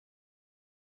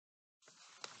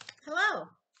Hello.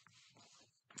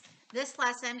 This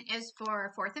lesson is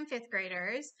for 4th and 5th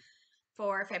graders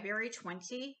for February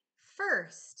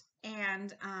 21st.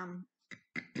 And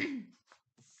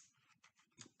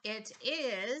it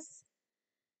is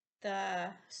the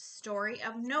story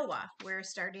of Noah. We're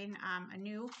starting a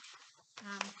new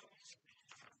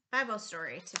Bible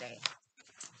story today.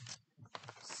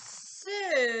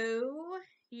 So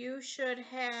you should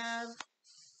have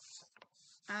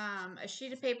a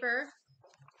sheet of paper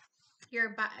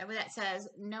that says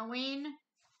Knowing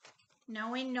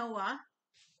Noah,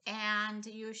 and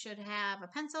you should have a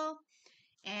pencil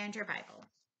and your Bible.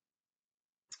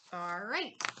 All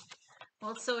right.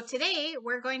 Well, so today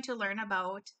we're going to learn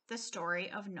about the story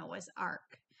of Noah's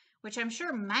Ark, which I'm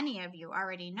sure many of you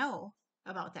already know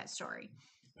about that story.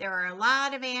 There are a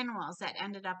lot of animals that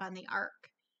ended up on the ark.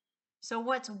 So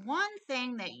what's one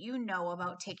thing that you know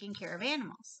about taking care of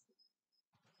animals?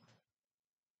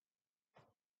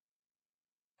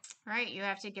 Right? You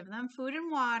have to give them food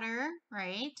and water,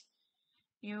 right?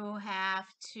 You have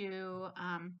to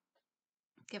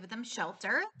give them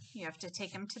shelter. You have to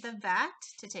take them to the vet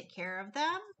to take care of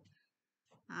them.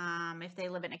 If they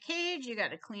live in a cage, you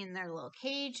got to clean their little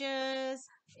cages.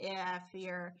 If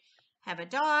you have a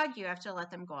dog, you have to let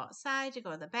them go outside to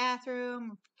go to the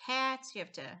bathroom. Cats, you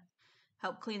have to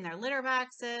help clean their litter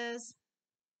boxes.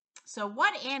 So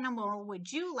what animal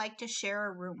would you like to share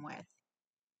a room with?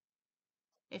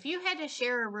 If you had to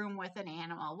share a room with an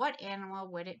animal, what animal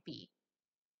would it be?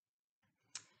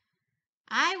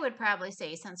 I would probably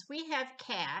say, since we have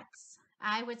cats,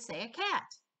 I would say a cat.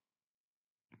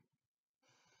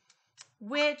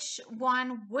 Which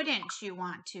one wouldn't you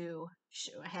want to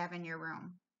have in your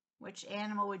room? Which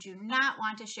animal would you not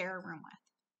want to share a room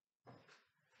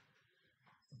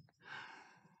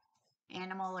with?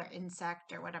 Animal or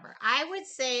insect or whatever. I would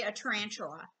say a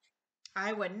tarantula.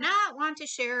 I would not want to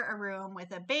share a room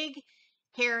with a big,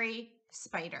 hairy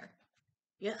spider.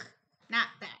 Yuck, not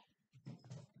that.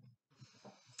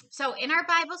 So in our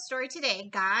Bible story today,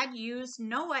 God used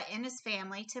Noah and his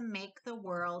family to make the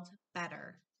world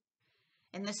better.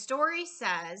 And the story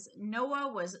says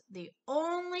Noah was the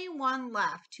only one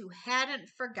left who hadn't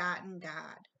forgotten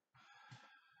God.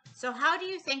 So how do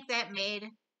you think that made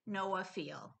Noah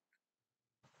feel?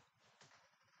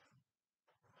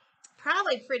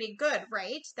 Probably pretty good,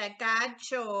 right? That God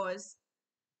chose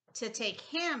to take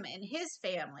him and his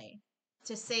family,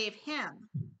 to save him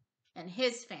and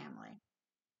his family.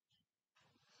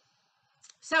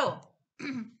 So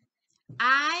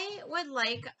I would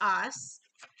like us,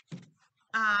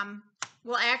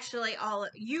 well, actually, all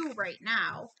of you right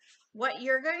now, what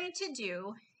you're going to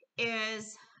do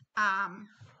is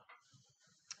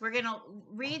we're going to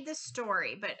read the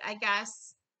story, but I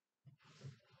guess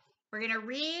we're going to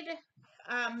read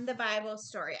the Bible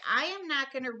story. I am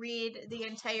not going to read the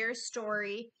entire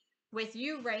story with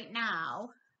you right now,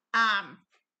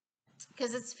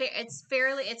 because it's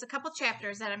a couple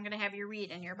chapters that I'm going to have you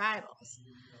read in your Bibles.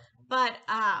 But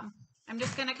I'm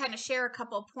just going to kind of share a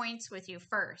couple points with you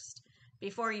first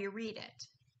before you read it.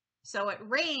 So it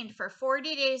rained for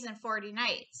 40 days and 40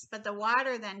 nights, but the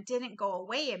water then didn't go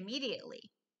away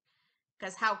immediately.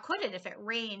 Because how could it if it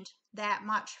rained that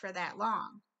much for that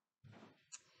long?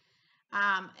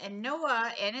 And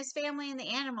Noah and his family and the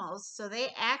animals, so they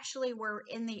actually were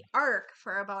in the ark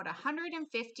for about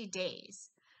 150 days.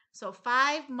 So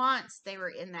 5 months they were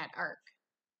in that ark.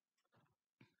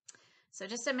 So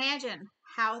just imagine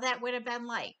how that would have been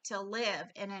like to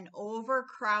live in an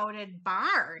overcrowded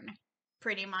barn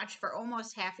pretty much for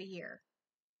almost half a year.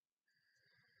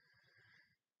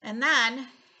 And then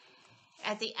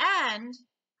at the end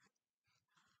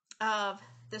of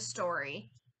the story,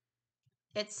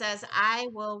 it says, I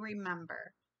will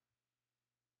remember.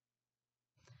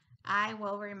 I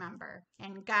will remember.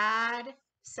 And God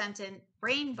sent a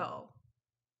rainbow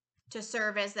to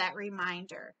serve as that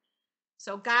reminder.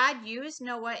 So God used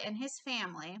Noah and his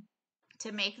family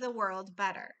to make the world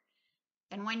better.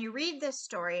 And when you read this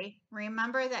story,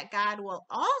 remember that God will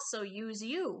also use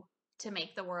you to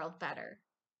make the world better.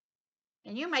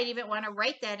 And you might even want to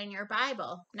write that in your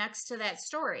Bible next to that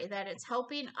story, that it's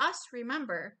helping us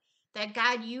remember that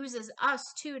God uses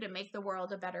us too to make the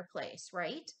world a better place,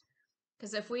 right?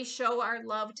 Because if we show our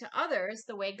love to others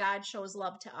the way God shows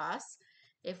love to us,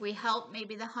 if we help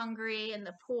maybe the hungry and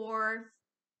the poor,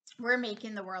 we're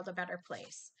making the world a better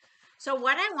place. So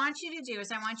what I want you to do is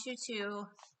I want you to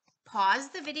pause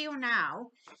the video now,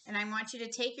 and I want you to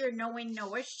take your Knowing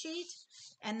Noah sheet,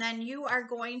 and then you are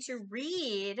going to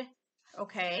read,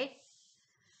 okay,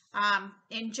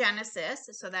 in Genesis.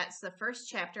 So that's the first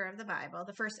chapter of the Bible,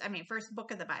 first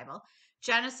book of the Bible,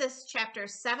 Genesis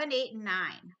chapters 7, 8, and 9.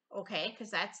 okay?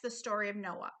 Because that's the story of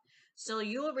Noah. So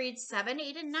you'll read 7,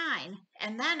 8, and 9.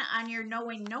 And then on your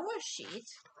Knowing Noah sheet,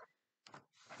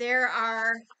 there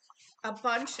are a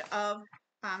bunch of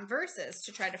verses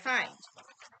to try to find.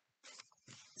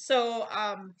 So,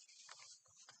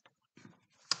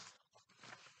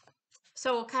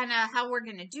 kind of how we're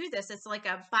going to do this, it's like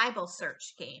a Bible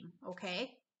search game,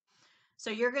 okay? So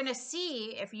you're going to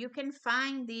see if you can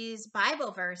find these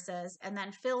Bible verses and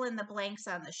then fill in the blanks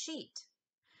on the sheet.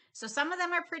 So some of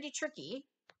them are pretty tricky,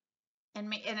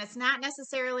 and it's not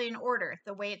necessarily in order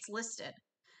the way it's listed,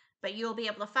 but you'll be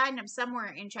able to find them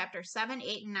somewhere in chapter 7,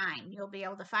 8, and 9. You'll be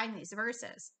able to find these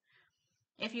verses.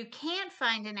 If you can't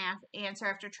find an answer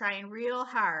after trying real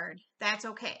hard, that's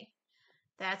okay.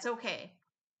 That's okay.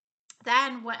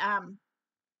 Then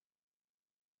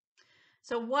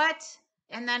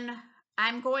and then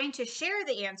I'm going to share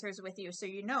the answers with you so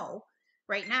you know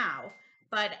right now,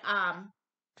 but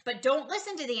don't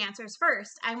listen to the answers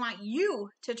first. I want you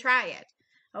to try it,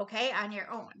 okay, on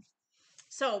your own.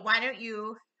 So why don't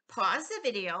you pause the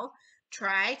video,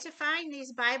 try to find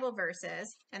these Bible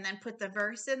verses, and then put the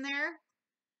verse in there,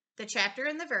 the chapter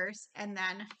in the verse, and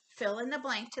then fill in the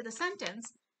blank to the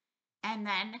sentence, and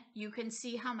then you can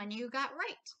see how many you got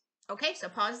right. Okay, so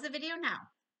pause the video now.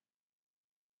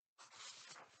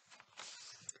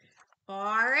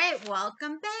 All right,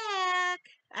 welcome back.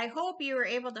 I hope you were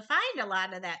able to find a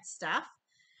lot of that stuff.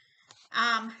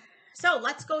 So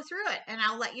let's go through it, and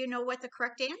I'll let you know what the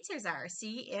correct answers are.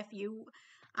 See if you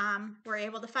were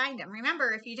able to find them.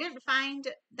 Remember, if you didn't find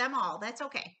them all, that's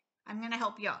okay. I'm going to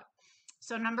help you out.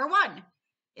 So number 1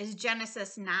 is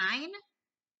Genesis 9.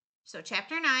 So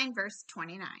chapter 9, verse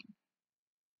 29.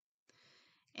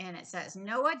 And it says,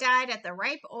 Noah died at the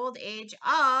ripe old age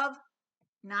of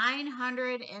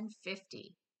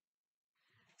 950.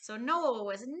 So Noah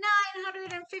was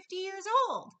 950 years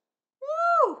old.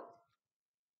 Woo!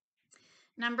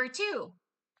 Number 2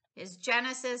 is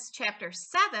Genesis chapter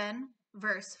 7,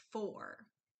 verse 4.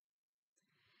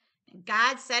 And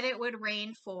God said it would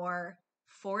rain for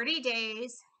 40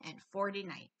 days and 40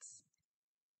 nights.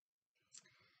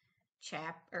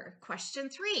 Question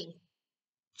 3.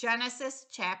 Genesis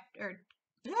chapter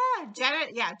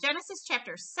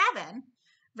 7,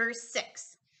 verse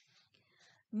 6.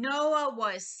 Noah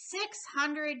was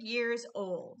 600 years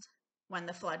old when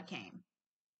the flood came.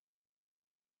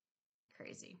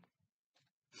 Crazy.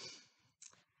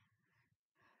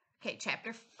 Okay,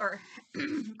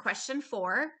 question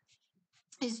 4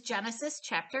 is Genesis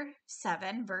chapter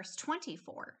 7, verse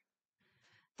 24.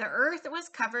 The earth was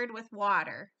covered with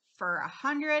water for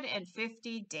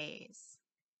 150 days.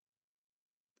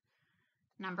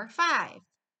 Number 5,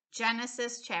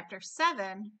 Genesis chapter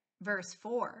 7, verse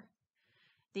 4.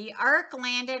 The ark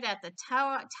landed at the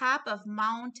top of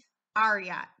Mount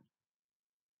Ararat.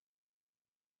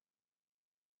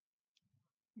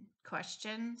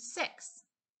 Question 6,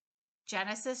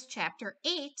 Genesis chapter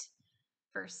 8,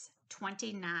 verse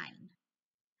 29.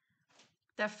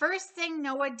 The first thing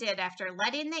Noah did after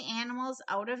letting the animals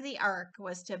out of the ark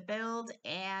was to build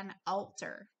an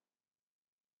altar.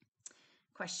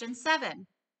 Question 7,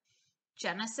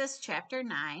 Genesis chapter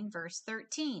 9, verse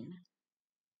 13.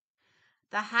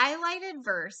 The highlighted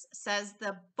verse says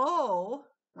the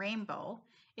rainbow,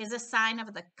 is a sign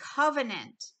of the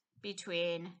covenant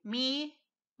between me,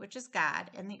 which is God,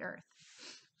 and the earth.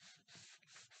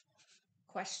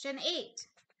 Question 8,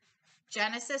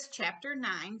 Genesis chapter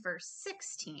 9, verse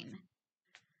 16.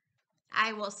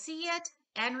 I will see it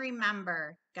and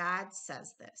remember, God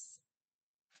says this.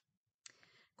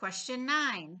 Question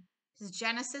 9 is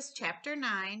Genesis chapter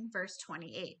 9, verse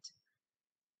 28.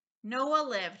 Noah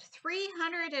lived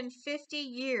 350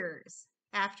 years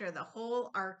after the whole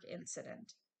ark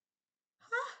incident.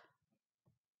 Huh.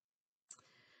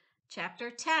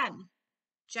 Chapter 10.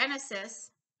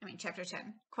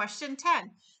 Question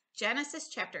 10. Genesis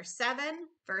chapter 7,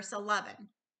 verse 11.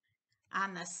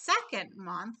 On the second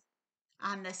month,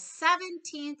 on the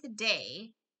 17th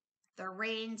day, the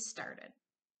rain started.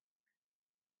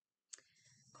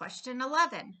 Question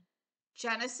 11.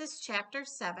 Genesis chapter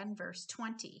 7, verse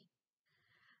 20.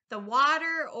 The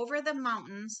water over the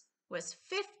mountains was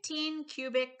 15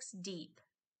 cubits deep.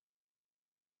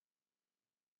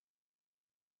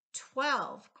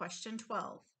 Question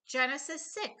 12.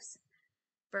 Genesis 6,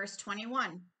 verse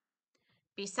 21.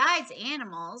 Besides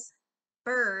animals,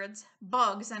 birds,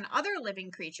 bugs, and other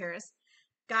living creatures,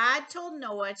 God told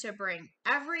Noah to bring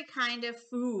every kind of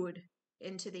food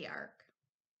into the ark.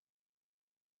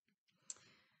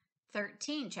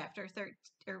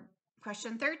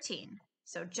 Question 13.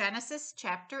 So Genesis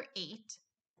chapter 8,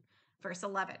 verse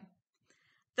 11.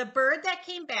 The bird that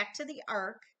came back to the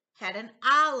ark had an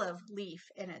olive leaf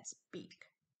in its beak.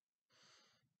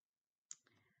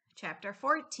 Chapter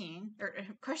 14, or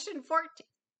question 14,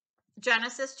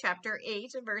 Genesis chapter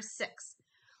 8, verse 6.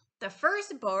 The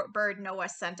first bird Noah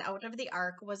sent out of the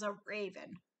ark was a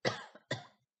raven.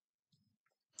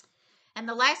 And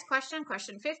the last question,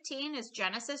 question 15, is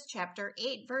Genesis chapter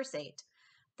 8, verse 8.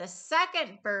 The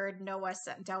second bird Noah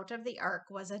sent out of the ark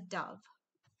was a dove.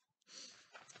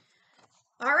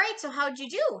 All right, so how'd you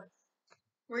do?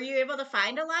 Were you able to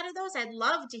find a lot of those? I'd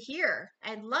love to hear.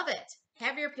 I'd love it.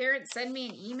 Have your parents send me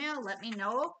an email. Let me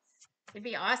know. It'd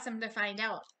be awesome to find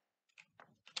out.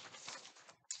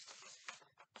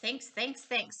 Thanks.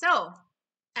 So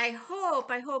I hope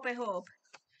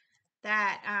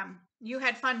that you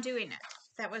had fun doing it.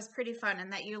 That was pretty fun,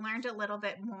 and that you learned a little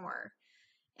bit more,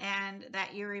 and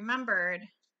that you remembered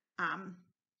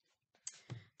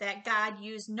that God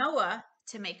used Noah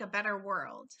to make a better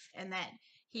world, and that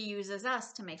he uses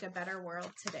us to make a better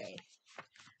world today.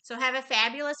 So have a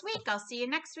fabulous week. I'll see you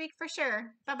next week for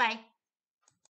sure. Bye-bye.